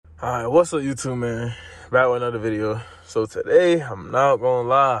Alright, what's up YouTube, man? Back with another video. So today, I'm not gonna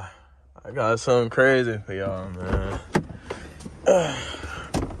lie, I got something crazy for y'all, man.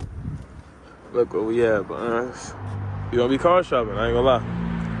 Look where we at, boys. You gonna be car shopping, I ain't gonna lie.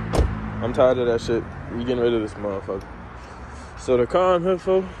 I'm tired of that shit. We getting rid of this motherfucker. So the car I'm here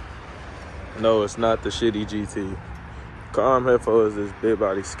for, no, it's not the shitty GT. The car I'm here for is this big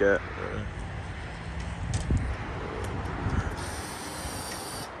body scat, man.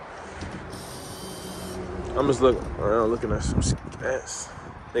 I'm just looking around, looking at some scats.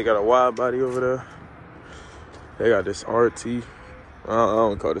 They got a wide body over there. They got this RT. I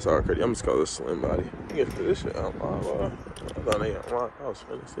don't call this RT. I'm just call this slim body. You get this shit unlocked. I thought they unlocked. I was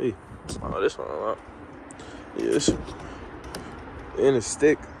finna see. Oh, this one unlocked. Yeah, this shit. And it's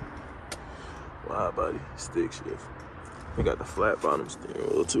stick. Wide body, stick shit. They got the flat bottom steering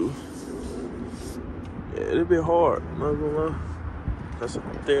wheel too. Yeah, it'll be hard. I'm not gonna lie. That's the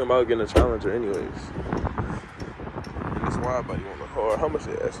thing about getting a Challenger anyways. This wide body won't look hard. How much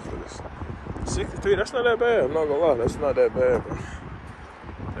they ask for this? 63, that's not that bad. I'm not gonna lie, that's not that bad, bro.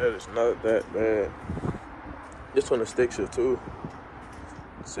 That is not that bad. This one is stick shift too.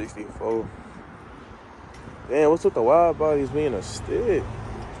 64. Damn, what's with the wide bodies being a stick?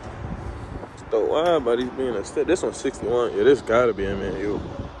 What's the wide bodies being a stick? This one's 61. Yeah, this gotta be a manual.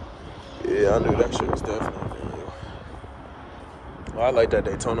 Yeah, I knew that shit was definitely a manual. Oh, I like that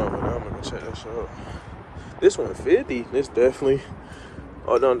Daytona over there. I'm gonna check that shit out. This one 50. This definitely.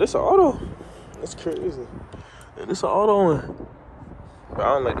 Oh no, this an auto. That's crazy. And this an auto one. But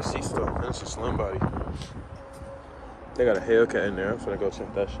I don't like the seats though. And it's a slim body. They got a Hellcat in there. I'm finna go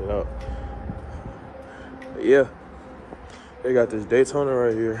check that shit out. But yeah, they got this Daytona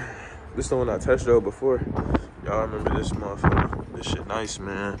right here. This is the one I touched drove before. Y'all remember this motherfucker? This shit nice,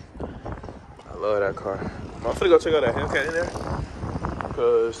 man. I love that car. I'm finna go check out that Hellcat in there.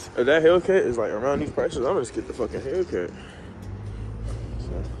 Cause if that Hellcat is like around these prices, I'm gonna just get the fucking Hellcat.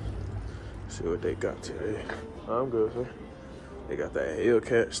 So, see what they got today. I'm good, sir. They got that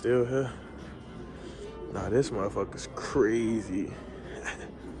Hellcat still here. Nah, this motherfucker's crazy.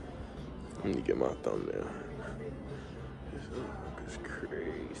 Let me get my thumbnail. This motherfucker's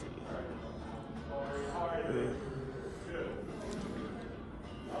crazy.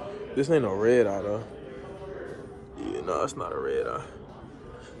 This ain't no red eye though. Yeah, no, it's not a red eye.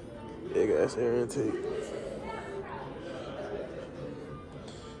 Big ass air intake.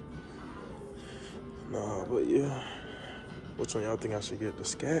 Nah, but yeah. Which one y'all think I should get? The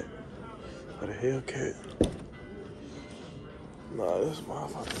Scat or the Hellcat? Nah, this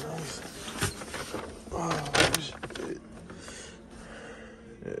motherfucker nice. Oh, shit.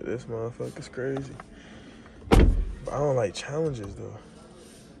 Yeah, this motherfucker's crazy. But I don't like challenges though.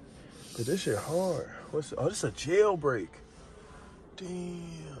 But this shit hard. What's oh, this is a Jailbreak. Damn.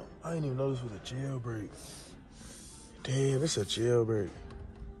 I didn't even know this was a Jailbreak. Damn, this is a Jailbreak.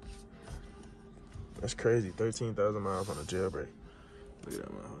 That's crazy. 13,000 miles on a Jailbreak. Look at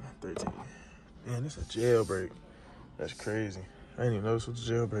that motherfucker. 13. Man, this is a Jailbreak. That's crazy. I didn't even know this was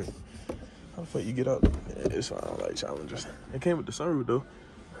a Jailbreak. How the fuck you get out? Yeah, this one I don't like Challengers. It came with the sunroof though.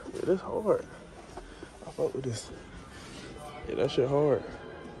 Yeah, this hard. I fuck with this. Yeah, that shit hard.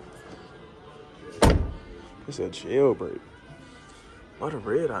 It's a Jailbreak. Why the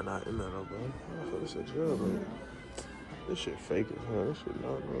red eye not in there though, bro? I thought it's a Jailbreak. This shit fake as hell. This shit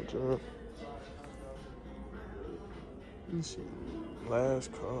not no jump. This shit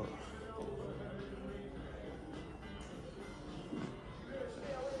last car.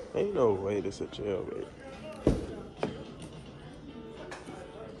 Ain't no way this a Jailbreak.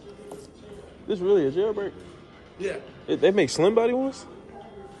 This really a Jailbreak? Yeah. They make slim body ones?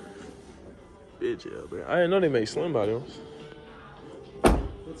 Big Jailbreak. I didn't know they made slim body ones.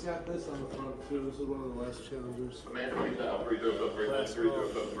 It's got this on the front too. This is one of the last Challengers.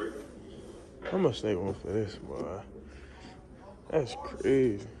 How much they want for this, boy? That's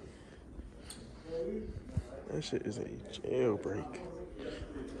crazy. That shit is a Jailbreak.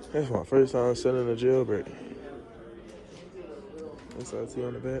 That's my first time selling a Jailbreak. SRT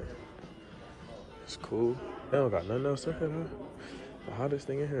on the back. It's cool. They don't got nothing else in here, huh? The hottest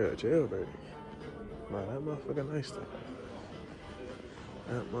thing in here, a Jailbreak. Nah, that motherfucker nice though.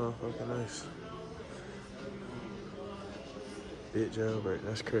 That motherfucker nice. Big Jailbreak,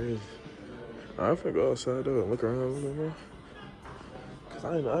 that's crazy. I'm finna go outside though and look around a little bit more. Cause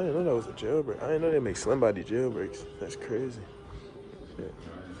I didn't know that was a Jailbreak. I didn't know they make slim body Jailbreaks. That's crazy. Shit.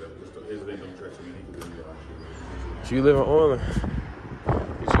 If you live in Orland,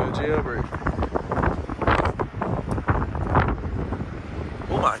 get you a Jailbreak.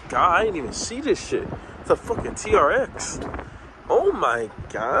 Oh my God, I didn't even see this shit. It's a fucking TRX. Oh my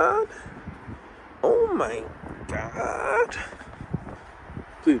God. Oh my God.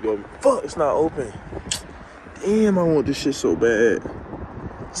 Please be open. Fuck, it's not open. Damn, I want this shit so bad.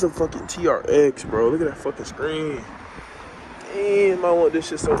 It's a fucking TRX, bro. Look at that fucking screen. Damn, I want this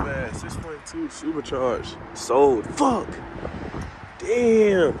shit so bad. 6.2 supercharged. Sold. Fuck.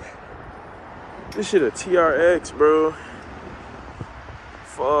 Damn. This shit a TRX, bro.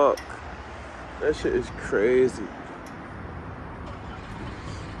 Fuck. That shit is crazy.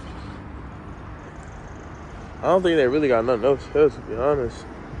 I don't think they really got nothing else here, to be honest.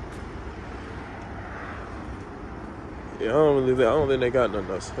 Yeah, I don't think they got nothing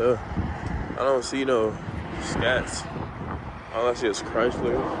else here. I don't see no scats. All I see is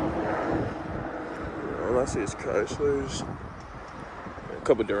Chryslers. All I see is Chryslers. A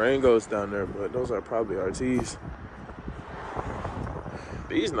couple Durangos down there, but those are probably RTs.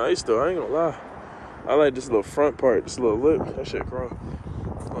 But he's nice though, I ain't gonna lie. I like this little front part, this little lip. That shit crawl.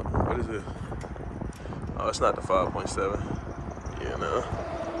 What is it? Oh, it's not the 5.7. Yeah, no.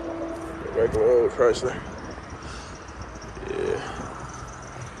 Regular old Chrysler. Yeah.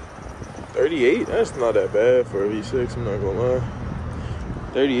 38? That's not that bad for a V6, I'm not gonna lie.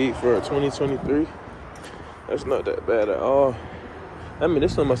 38 for a 2023. That's not that bad at all. I mean,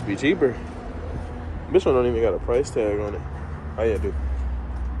 this one must be cheaper. This one don't even got a price tag on it. Oh, yeah, dude.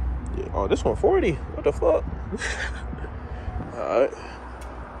 Yeah. Oh, this one 40. What the fuck? Alright.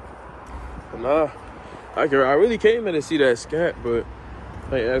 Nah. I really came in to see that scat, but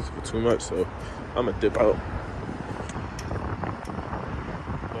I ain't asking for too much, so I'm gonna dip out.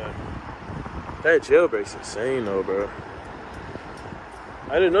 But that jailbreak's insane though, bro.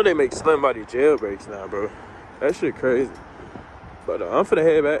 I didn't know they make slim body jailbreaks now, bro. That shit crazy. But I'm finna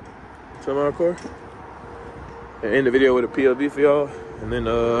head back to my car and end the video with a POV for y'all, and then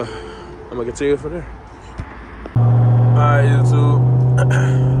I'm gonna continue from there. Alright, YouTube.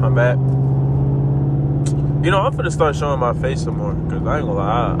 I'm back. You know, I'm finna start showing my face some more, because I ain't gonna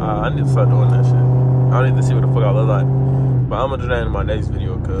lie, I need to start doing that shit. I need to see what the fuck I look like. But I'm gonna do that in my next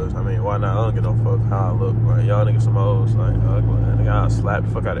video, because, I mean, why not? I don't give no fuck how I look. Like, y'all niggas some hoes, like, ugly. I'll slap the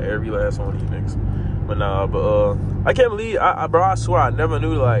fuck out of every last one of you niggas. But nah, I can't believe, bro, I swear I never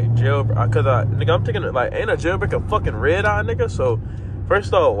knew, like, jailbreak, because, nigga, I'm thinking, like, ain't a jailbreak a fucking red eye, nigga? So,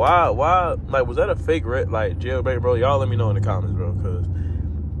 first off, why, like, was that a fake red, like, jailbreak, bro? Y'all let me know in the comments, bro, because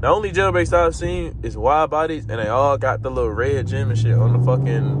the only jailbreaks I've seen is wide bodies, and they all got the little red gem and shit on the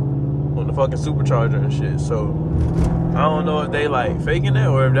fucking supercharger and shit. So I don't know if they like faking it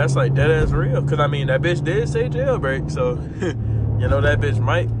or if that's like dead ass real. Cause I mean that bitch did say jailbreak, so you know that bitch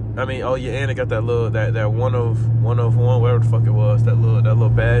might. I mean, oh yeah, and it got that little that one of one, whatever the fuck it was, that little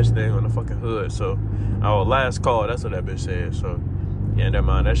badge thing on the fucking hood. So our last call, that's what that bitch said. So yeah, never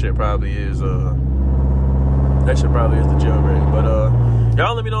mind. That shit probably is the jailbreak, but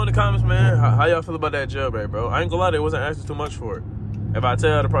y'all let me know in the comments, man, how y'all feel about that jailbreak, bro. I ain't gonna lie, they wasn't asking too much for it. If I tell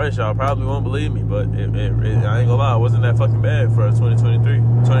y'all the price, y'all probably won't believe me, but I ain't gonna lie, it wasn't that fucking bad for a 2023,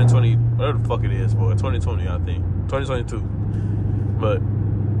 2020, whatever the fuck it is, for 2020, I think, 2022. But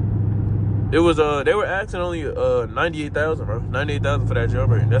it was, they were asking only 98,000, bro, 98,000 for that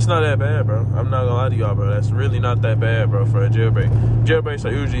jailbreak. That's not that bad, bro. I'm not gonna lie to y'all, bro. That's really not that bad, bro, for a jailbreak. Jailbreaks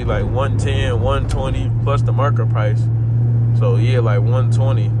are usually like 110, 120 plus the market price. So yeah, like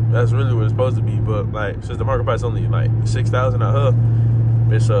 120. That's really what it's supposed to be. But like, since the market price is only like 6,000 out here,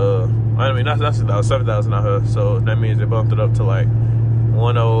 it's I mean not 6,000, 7,000 out here. So that means they bumped it up to like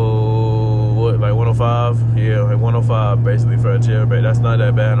 105. Yeah, like 105 basically for a jailbreak. That's not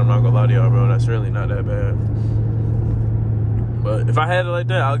that bad. I'm not gonna lie to y'all, bro. That's really not that bad. But if I had it like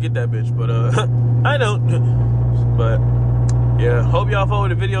that, I'll get that bitch. But I don't. But yeah, hope y'all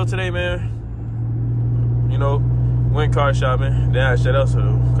followed the video today, man. You know. Went car shopping, then I had shit else to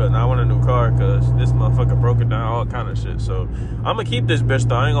do, because I want a new car, because this motherfucker broke it down, all kind of shit. So I'm gonna keep this bitch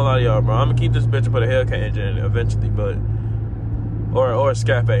though, I ain't gonna lie to y'all, bro. I'm gonna keep this bitch and put a Hellcat engine in it eventually, but or a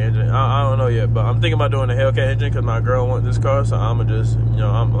Scat Pack engine, I don't know yet, but I'm thinking about doing a Hellcat engine because my girl wants this car. So I'm gonna just, you know,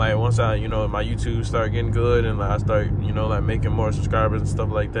 I'm like, once I, you know, my YouTube start getting good and like I start, you know, like making more subscribers and stuff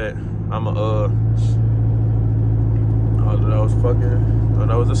like that, I'm a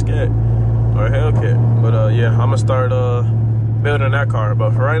that was a Scat or a Hellcat. But yeah, I'm gonna start building that car.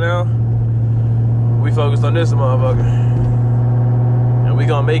 But for right now, we focused on this motherfucker, and we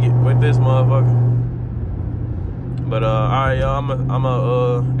gonna make it with this motherfucker. But alright, y'all,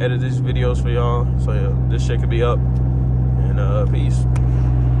 I'ma edit these videos for y'all, so yeah, this shit could be up. And peace.